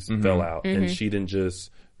hairpiece fell out and she didn't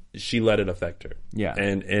just, she let it affect her. Yeah.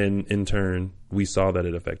 And in turn, we saw that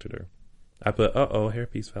it affected her. I put,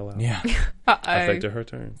 hairpiece fell out. Yeah. Affected her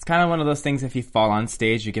turn. It's kind of one of those things, if you fall on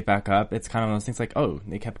stage, you get back up. It's kind of one of those things like, oh,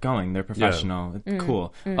 they kept going. They're professional. It's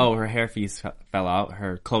cool. Oh, her hairpiece fell out.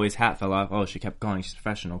 Chloe's hat fell off. Oh, she kept going. She's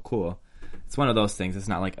professional. Cool. It's one of those things. It's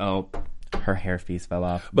not like, oh, her hairpiece fell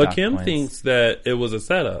off. But Kim thinks that it was a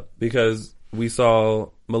setup because we saw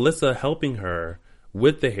Melissa helping her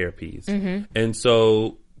with the hairpiece. And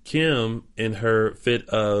so Kim, in her fit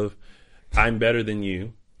of, I'm better than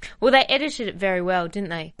you. Well, they edited it very well, didn't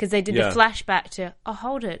they? Because they did the flashback to,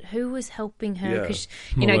 hold it, who was helping her? Because,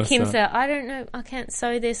 Kim said, I don't know, I can't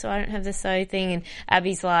sew this, or I don't have the sew thing. And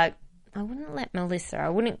Abby's like, I wouldn't let Melissa, I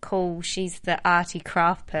wouldn't call she's the arty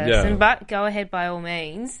craft person, but go ahead by all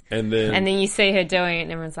means. And then you see her doing it,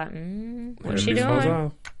 and everyone's like, what's she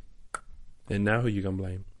doing? And now who you gonna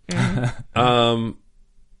blame?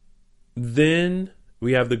 Then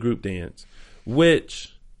we have the group dance,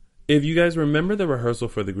 which... If you guys remember the rehearsal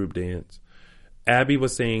for the group dance, Abby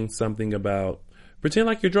was saying something about pretend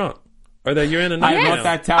like you're drunk or that you're in a nightgown. I wrote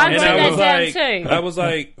that down. And I was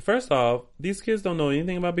like, first off, these kids don't know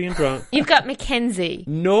anything about being drunk. You've got Mackenzie.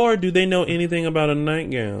 Nor do they know anything about a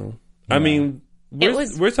nightgown. Yeah. I mean,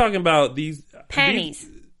 we're talking about these panties.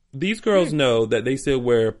 These girls know that they still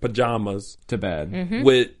wear pajamas to bed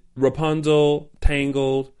with Rapunzel,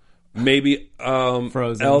 Tangled, maybe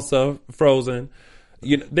Frozen. Elsa, Frozen.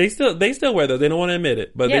 You know, they still wear those. They don't want to admit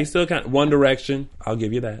it, but they still kind of One Direction. I'll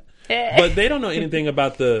give you that. But they don't know anything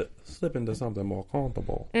about the slip into something more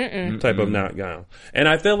comfortable type of nightgown. And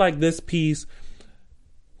I feel like this piece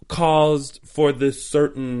caused for this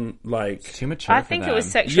certain too mature. I think it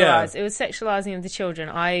was sexualized. It was sexualizing of the children.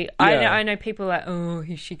 I know people are like, oh,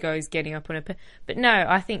 here she goes getting up on her. But no,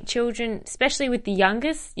 I think children, especially with the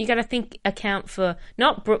youngest, you got to account for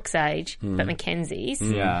not Brooke's age, but Mackenzie's.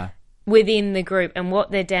 Yeah. Within the group and what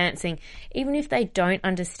they're dancing, even if they don't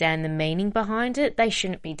understand the meaning behind it, they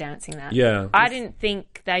shouldn't be dancing that. Yeah. I didn't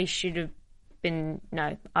think they should have been.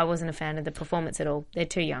 No, I wasn't a fan of the performance at all. They're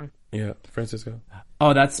too young. Yeah, Francisco. Oh,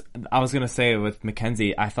 I was going to say with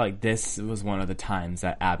Mackenzie, I felt like this was one of the times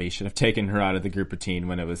that Abby should have taken her out of the group routine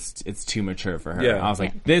when it's too mature for her. Yeah. I was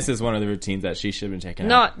like, this is one of the routines that she should have been taken out.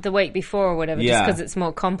 Not the week before or whatever, just because it's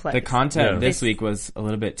more complex. The content this week was a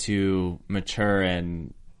little bit too mature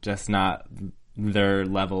and just not their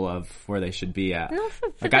level of where they should be at. No, for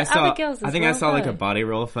the other girls as I think well, I saw a body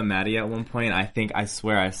roll from Maddie at one point. I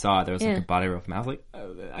swear I saw it. There was a body roll from. I was like,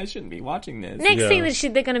 I shouldn't be watching this. Next thing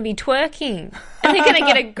that they're going to be twerking, and they're going to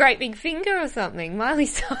get a great big finger or something. Miley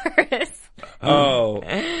Cyrus. Oh,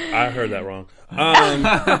 I heard that wrong.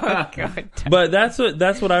 God. But that's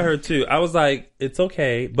what I heard too. I was like, it's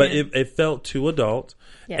okay, but it felt too adult,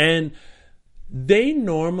 and they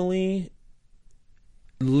normally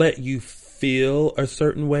let you feel a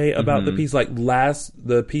certain way about the piece. Like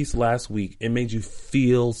the piece last week, it made you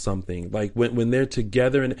feel something. Like when they're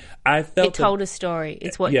together, and I felt it told a story.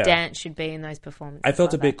 It's what dance should be in those performances. I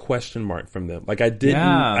felt a big question mark from them. Like I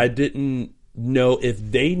didn't know if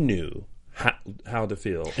they knew how to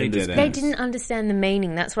feel. They didn't understand the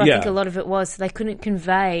meaning. That's what I think a lot of it was. So they couldn't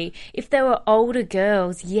convey. If they were older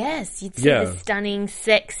girls, yes, you'd see the stunning,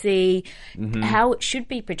 sexy, how it should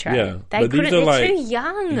be portrayed. Yeah. They couldn't. They're too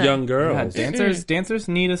young. Young girls. Yeah, dancers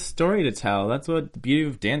need a story to tell. That's what the beauty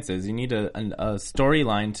of dance is. You need a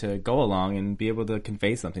storyline to go along and be able to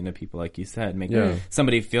convey something to people, like you said. Make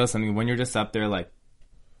somebody feel something when you're just up there like,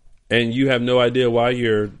 and you have no idea why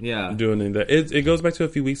you're doing that. It goes back to a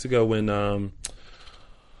few weeks ago when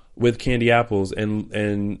with Candy Apples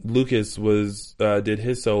and Lucas did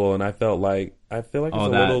his solo, and I feel like it's a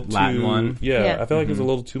little Latin too one. I feel like it's a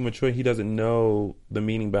little too mature. He doesn't know the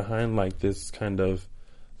meaning behind like this kind of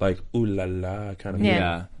like ooh la la kind of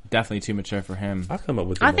yeah. Definitely too mature for him. I'll come up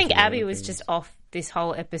with. I think Abby was just off this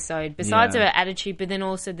whole episode. Besides her attitude, but then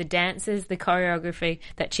also the dances, the choreography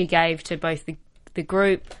that she gave to both the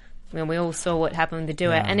group. When we all saw what happened with the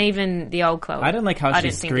duet, and even the old Chloe. I didn't like how she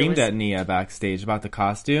screamed at Nia backstage about the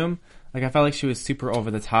costume. Like, I felt like she was super over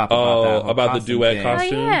the top about the duet thing.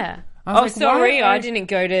 costume. Oh, yeah. I was like, sorry, I didn't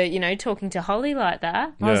go to, talking to Holly like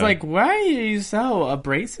that. I was like, why are you so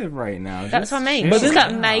abrasive right now? That's what I mean. She's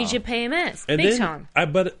got major PMS. Big time.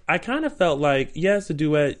 But I kind of felt like, yes, the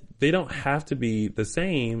duet, they don't have to be the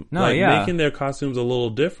same. No, making their costumes a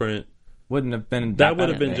little different wouldn't have been that would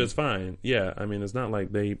have been just fine. Yeah, I mean, it's not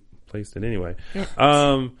like they placed it anyway.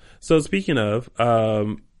 So speaking of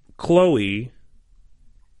Chloe.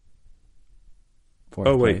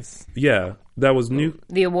 Fourth place. Yeah, that was new.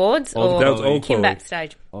 The awards, or that was old Kim Chloe.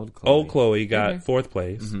 backstage? Old Chloe got fourth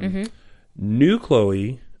place. New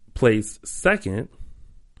Chloe placed second.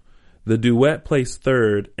 The duet placed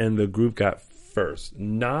third, and the group got first.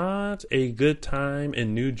 Not a good time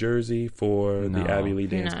in New Jersey for the Abby Lee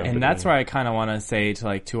Dance Company. And that's where I kind of want to say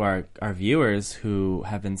to our viewers who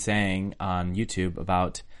have been saying on YouTube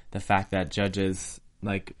about the fact that judges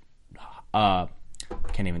can't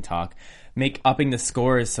even talk, upping the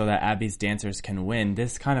scores so that Abby's dancers can win.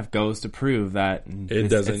 This kind of goes to prove that it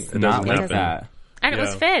doesn't like happen. that. And it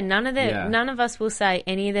was fair. None of us will say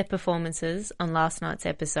any of their performances on last night's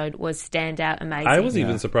episode was standout amazing. I was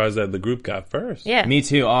even surprised that the group got first. Yeah. Me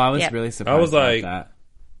too. Oh, I was really surprised. I was like, that.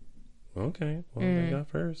 Okay, well, they got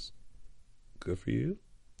first. Good for you.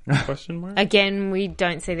 Question mark? Again, we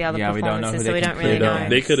don't see the other performances, so we don't really know.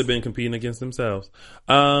 They could have been competing against themselves.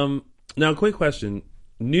 Now, quick question.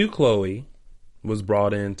 New Chloe was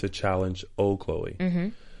brought in to challenge old Chloe.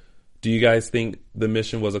 Do you guys think the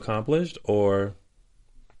mission was accomplished, or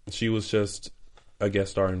she was just a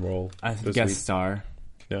guest starring role? I think guest star.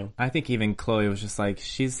 Yeah. I think even Chloe was just like,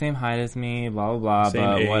 she's the same height as me, blah, blah, blah, Same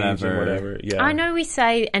but age whatever. and whatever. Yeah. I know we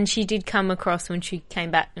say, and she did come across when she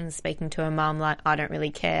came back and was speaking to her mum, like, I don't really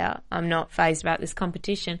care. I'm not fazed about this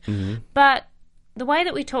competition. But the way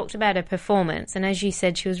that we talked about her performance, and as you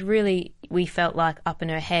said, she was really, we felt like up in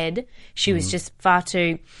her head. She was just far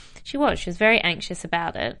too... She was very anxious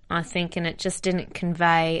about it, I think, and it just didn't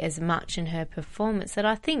convey as much in her performance that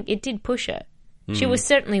I think it did push her. She was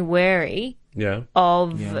certainly wary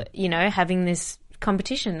of, having this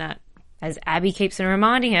competition that, as Abby keeps on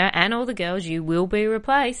reminding her, and all the girls, you will be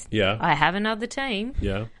replaced. Yeah. I have another team.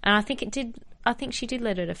 Yeah. And I think she did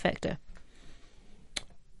let it affect her.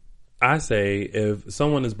 I say if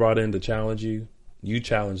someone is brought in to challenge you, you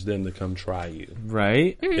challenge them to come try you.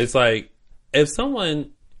 Right? It's like,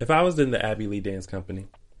 if I was in the Abby Lee Dance Company,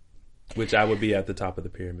 which I would be at the top of the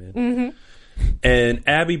pyramid, and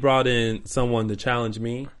Abby brought in someone to challenge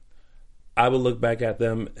me, I would look back at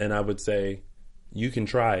them and I would say, you can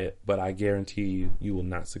try it, but I guarantee you will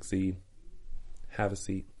not succeed. Have a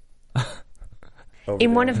seat.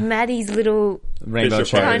 In one of Maddie's little rainbow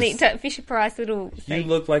tiny Fisher Price little You thing.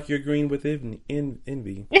 look like you're green with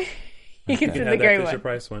envy. You can see the have grey that Fisher one.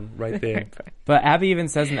 Price one right there. But Abby even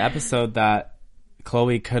says in the episode that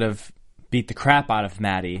Chloe could have beat the crap out of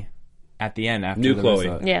Maddie at the end. After New the Chloe.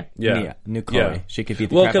 result. Yeah. New Chloe. Yeah. She could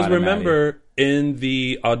beat the crap out of Maddie. Well, because remember, in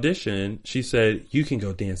the audition, she said, you can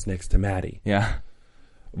go dance next to Maddie. Yeah.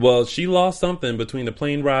 Well, she lost something between the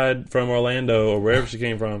plane ride from Orlando or wherever she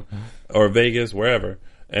came from, or Vegas, wherever,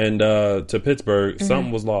 and to Pittsburgh.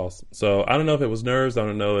 Something was lost. So I don't know if it was nerves. I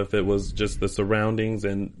don't know if it was just the surroundings.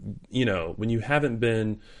 And, when you haven't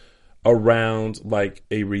been around like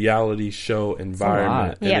a reality show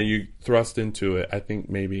environment and then you thrust into it, I think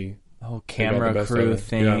maybe the whole camera crew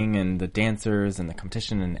thing and the dancers and the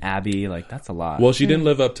competition and Abby, like, that's a lot. Well, she didn't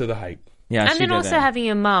live up to the hype. Yeah, and then also having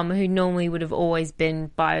a mum who normally would have always been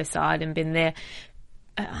by her side and been there.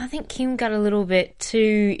 I think Kim got a little bit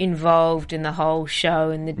too involved in the whole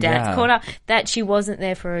show and the dance. Caught up that she wasn't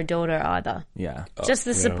there for her daughter either. Yeah. Just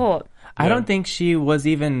the support. I don't think she was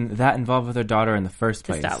even that involved with her daughter in the first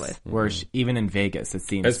place. To start with. Where even in Vegas, it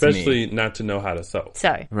seems Especially to me. not to know how to sew.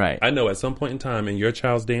 So. Right. I know at some point in time in your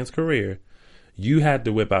child's dance career, you had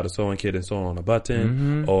to whip out a sewing kit and sew on a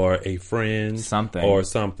button or a friend. Something.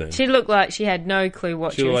 She looked like she had no clue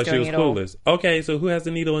what she was doing at all. She was clueless. Okay, so who has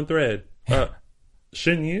the needle and thread?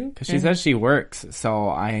 Shouldn't you? Because she says she works, so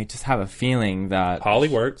I just have a feeling that... Holly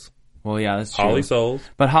works. Well, yeah, that's true. Holly sews.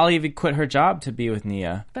 But Holly even quit her job to be with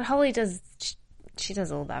Nia. But Holly does... She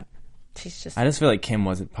does all that. She's just... I just feel like Kim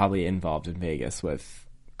wasn't probably involved in Vegas with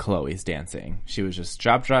Chloe's dancing. She was just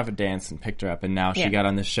dropped her off a dance and picked her up, and now she got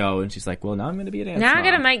on the show, and she's like, well, now I'm going to be a dancer. Now I'm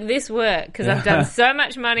going to make this work, because I've done so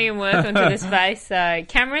much money and work onto this space, so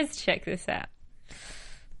cameras, check this out.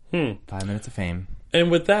 5 minutes of fame. And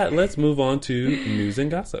with that, let's move on to news and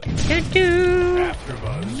gossip. AfterBuzz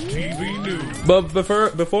TV News. But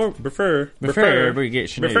before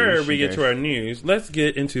we get to our news, let's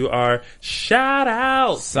get into our shout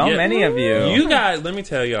outs. So many of you. You guys, let me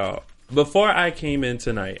tell y'all. Before I came in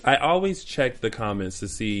tonight, I always check the comments to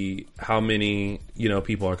see how many,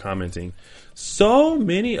 people are commenting. So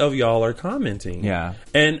many of y'all are commenting. Yeah.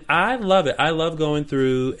 And I love it. I love going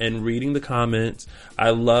through and reading the comments. I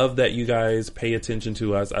love that you guys pay attention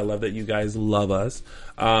to us. I love that you guys love us.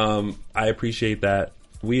 I appreciate that.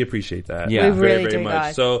 We appreciate that. Yeah. We very, really very do, much.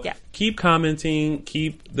 guys. So Yeah. keep commenting,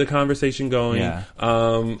 keep the conversation going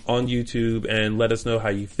on YouTube, and let us know how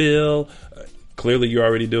you feel. Clearly, you're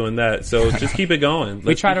already doing that, so just keep it going.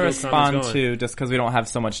 We try keep to those comments respond going. to, just because we don't have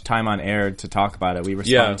so much time on air to talk about it, we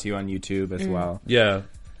respond to you on YouTube as well. Yeah.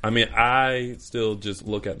 I mean, I still just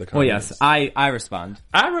look at the comments. Well, yes, I respond.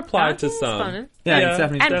 I replied to It's some. fun. Yeah,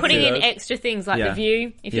 Stephanie And putting in does. extra things like Yeah. the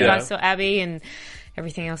view. If you Yeah. guys saw Abby and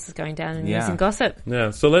everything else is going down in news Yeah. and gossip. Yeah,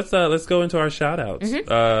 so let's go into our shout outs.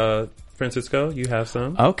 Francisco, you have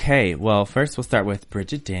some? Okay, well, first we'll start with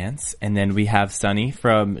Bridget Dance, and then we have Sunny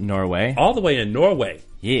from Norway. All the way in Norway.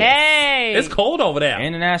 Yeah. Hey! It's cold over there.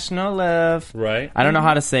 International love. Right? I don't know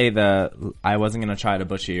how to say I wasn't going to try to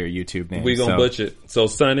butcher your YouTube name. We're going to butcher it. So,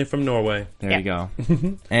 Sunny from Norway. There you go.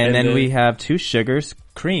 And and then then- we have Two Sugars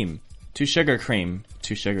Cream,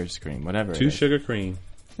 whatever. Two sugar cream.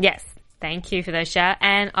 Yes. Thank you for those shout.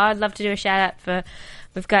 And I'd love to do a shout out for,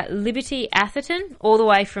 we've got Liberty Atherton all the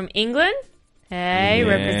way from England. Hey,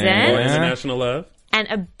 More represent. international love. And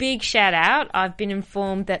a big shout out. I've been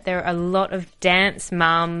informed that there are a lot of Dance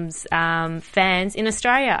Mums fans in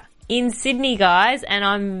Australia, in Sydney, guys. And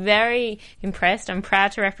I'm very impressed. I'm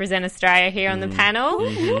proud to represent Australia here on the panel.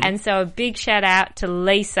 And so a big shout out to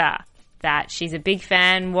Lisa, that she's a big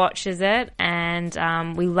fan, watches it,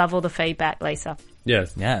 and we love all the feedback, Lisa.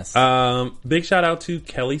 Yes. Yes. Big shout out to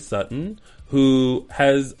Kelly Sutton, who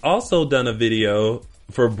has also done a video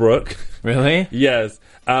for Brooke. Really? Yes.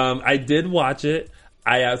 I did watch it.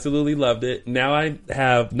 I absolutely loved it. Now I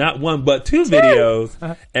have not one, but two videos,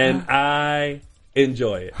 and I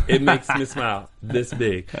enjoy it. It makes me smile this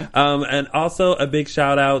big. And also a big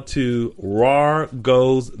shout out to Rar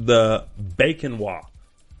Goes the Bacon Walk.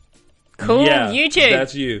 Cool. Yeah, YouTube.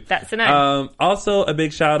 That's you. That's the name. Also a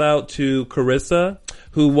big shout out to Carissa,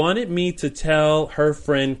 who wanted me to tell her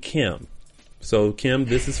friend Kim. So Kim,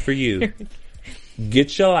 this is for you.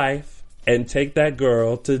 Get your life and take that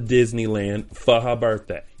girl to Disneyland for her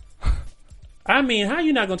birthday. I mean, how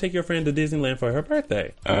you not gonna take your friend to Disneyland for her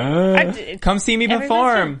birthday? Come see me Everybody's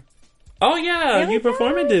perform. Oh yeah, Really? you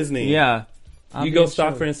perform at Disney. Yeah. You go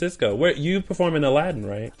stalk Francisco. Where you perform in Aladdin,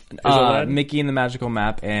 right? Is Aladdin? Mickey and the Magical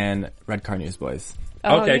Map and Red Car Newsboys.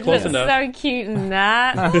 Okay, you close look enough. So cute in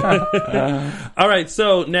that. All right,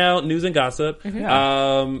 so now news and gossip.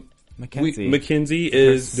 Mackenzie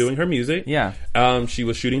is doing her music. Yeah. She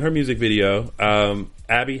was shooting her music video.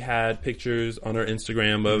 Abby had pictures on her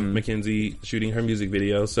Instagram of Mackenzie shooting her music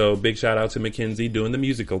video. So big shout out to Mackenzie doing the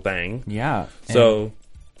musical thing. Yeah. So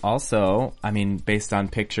also, I mean, based on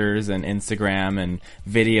pictures and Instagram and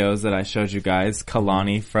videos that I showed you guys,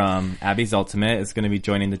 Kalani from Abby's Ultimate is going to be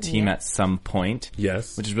joining the team at some point.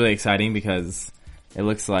 yes, Which is really exciting because it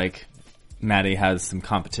looks like Maddie has some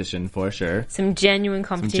competition for sure. Some genuine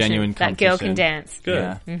competition. genuine That girl can competition. dance.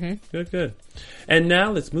 good, Yeah. good. And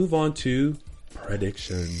now let's move on to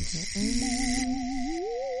predictions.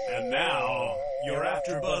 And now, your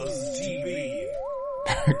AfterBuzz TV.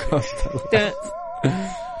 Dance.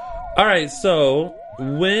 All right, so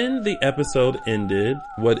when the episode ended,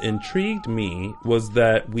 what intrigued me was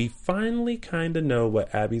that we finally kind of know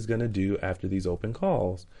what Abby's going to do after these open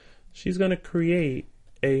calls. She's going to create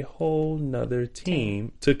a whole nother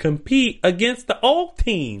team to compete against the old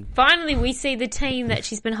team. Finally, we see the team that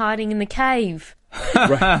she's been hiding in the cave.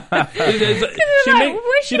 Right.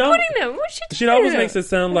 Where's she don't- putting them? What's she doing? She always makes it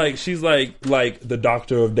sound like she's like the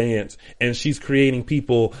doctor of dance, and she's creating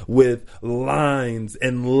people with lines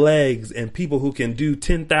and legs and people who can do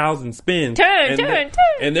 10,000 spins. Turn.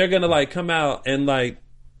 And they're gonna like come out and like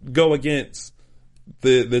go against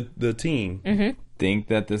the team. Mm-hmm. Think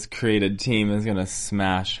that this created team is going to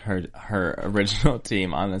smash her original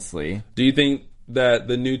team, honestly. Do you think that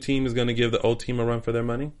the new team is gonna give the old team a run for their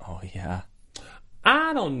money? Oh, yeah.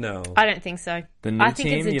 I don't know. I don't think so. The new I think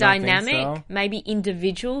team, it's a you don't think dynamic. so? Maybe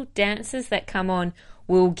individual dancers that come on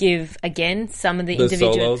will give, again, some of the The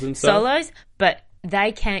individual solos and stuff? solos, but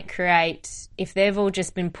they can't create, if they've all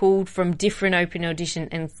just been pulled from different open audition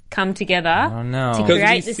and come together Oh, no. to 'Cause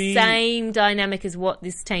create we the see- same dynamic as what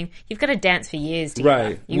this team, you've got to dance for years together.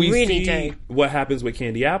 Right. You we really see do. what happens with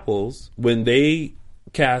Candy Apples when they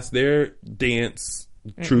cast their dance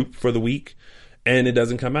troupe for the week and it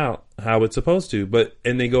doesn't come out how it's supposed to.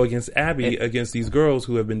 And they go against Abby, against these girls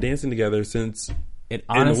who have been dancing together since It in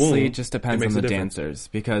the honestly womb. just It depends on makes the a difference. dancers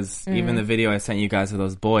because even the video I sent you guys of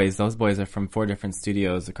those boys are from 4 different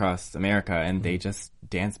studios across America and they just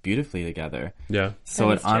dance beautifully together. Yeah. So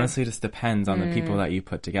That it is true. honestly just depends on the people that you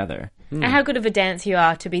put together. And how good of a dancer you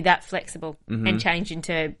are to be that flexible and change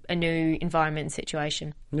into a new environment and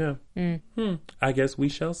situation. Yeah. I guess we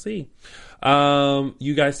shall see.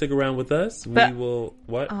 You guys stick around with us. We will...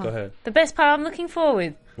 What? Go ahead. The best part I'm looking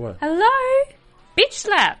forward. What? Hello? Bitch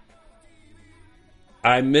slap.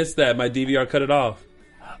 I missed that. My DVR cut it off.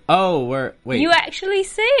 Oh, wait. You actually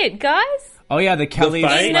see it, guys. Oh yeah, the Kelly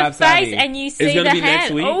fight? In the slaps face, Abby. and you It's see gonna the be next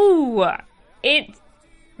hand. week? Oh, it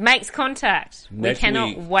makes contact. Next we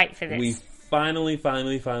cannot week, wait for this. We finally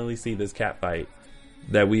see this cat fight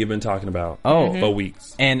that we have been talking about for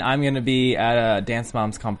weeks. And I'm going to be at a Dance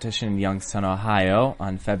Moms competition in Youngstown, Ohio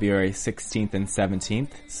on February 16th and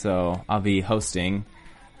 17th. So I'll be hosting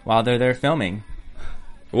while they're there filming.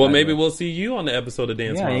 Well, maybe we'll see you on the episode of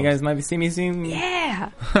Dance Moms. You guys might be seeing me soon. Yeah.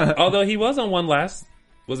 Although he was on one was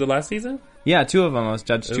it last season? Yeah, 2 of them. I was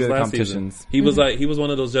judged It 2 was of the last competitions. season. He was he was one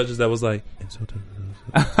of those judges that was like,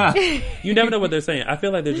 you never know what they're saying. I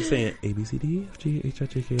feel like they're just saying A, B, C, D, F, G, H, I,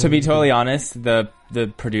 J, K. To be totally honest, the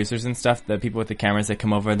producers and stuff, the people with the cameras that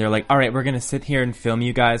come over, they're like, all right, we're going to sit here and film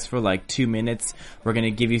you guys for like 2 minutes. We're going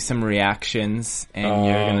to give you some reactions and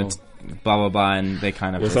you're going to blah, blah, blah. And they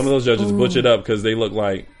kind of... Well, some of those judges butch it up because they look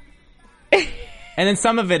like... And then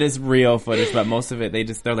some of it is real footage, but most of it,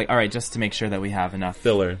 they're like, all right, just to make sure that we have enough.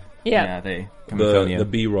 Filler. Yeah, they come and film you. The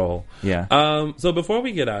B-roll. Yeah. So before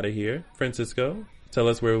we get out of here, Francisco, tell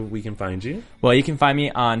us where we can find you. Well, you can find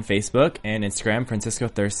me on Facebook and Instagram, Francisco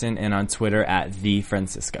Thurston, and on Twitter at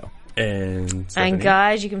TheFrancisco. And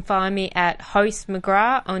guys, you can find me at Host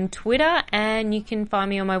McGrath on Twitter, and you can find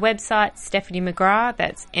me on my website, Stephanie McGrath.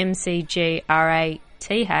 That's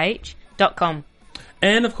McGrath.com.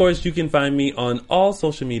 And, of course, you can find me on all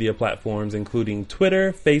social media platforms, including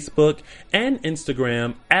Twitter, Facebook, and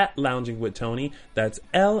Instagram at Lounging with Tony. That's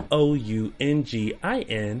LOUNGIN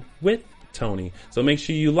with Tony. So make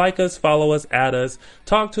sure you like us, follow us, add us,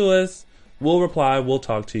 talk to us. We'll reply. We'll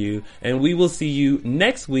talk to you. And we will see you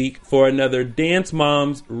next week for another Dance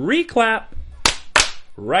Moms Reclap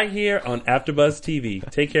right here on AfterBuzz TV.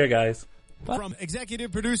 Take care, guys. From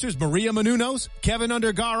executive producers Maria Menounos, Kevin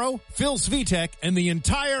Undergaro, Phil Svitek, and the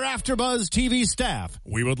entire AfterBuzz TV staff,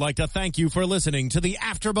 we would like to thank you for listening to the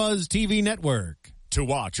AfterBuzz TV network. To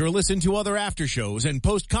watch or listen to other after shows and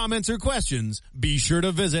post comments or questions, be sure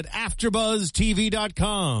to visit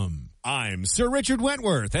AfterBuzzTV.com. I'm Sir Richard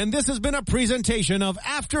Wentworth, and this has been a presentation of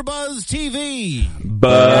AfterBuzz TV.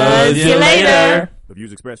 Buzz you later. The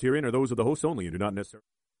views expressed herein are those of the hosts only and do not necessarily...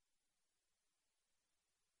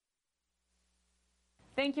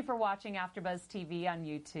 Thank you for watching AfterBuzz TV on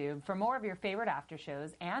YouTube. For more of your favorite after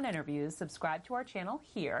shows and interviews, subscribe to our channel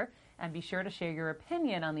here, and be sure to share your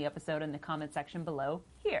opinion on the episode in the comment section below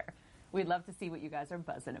here. We'd love to see what you guys are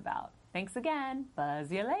buzzing about. Thanks again.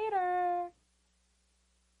 Buzz you later.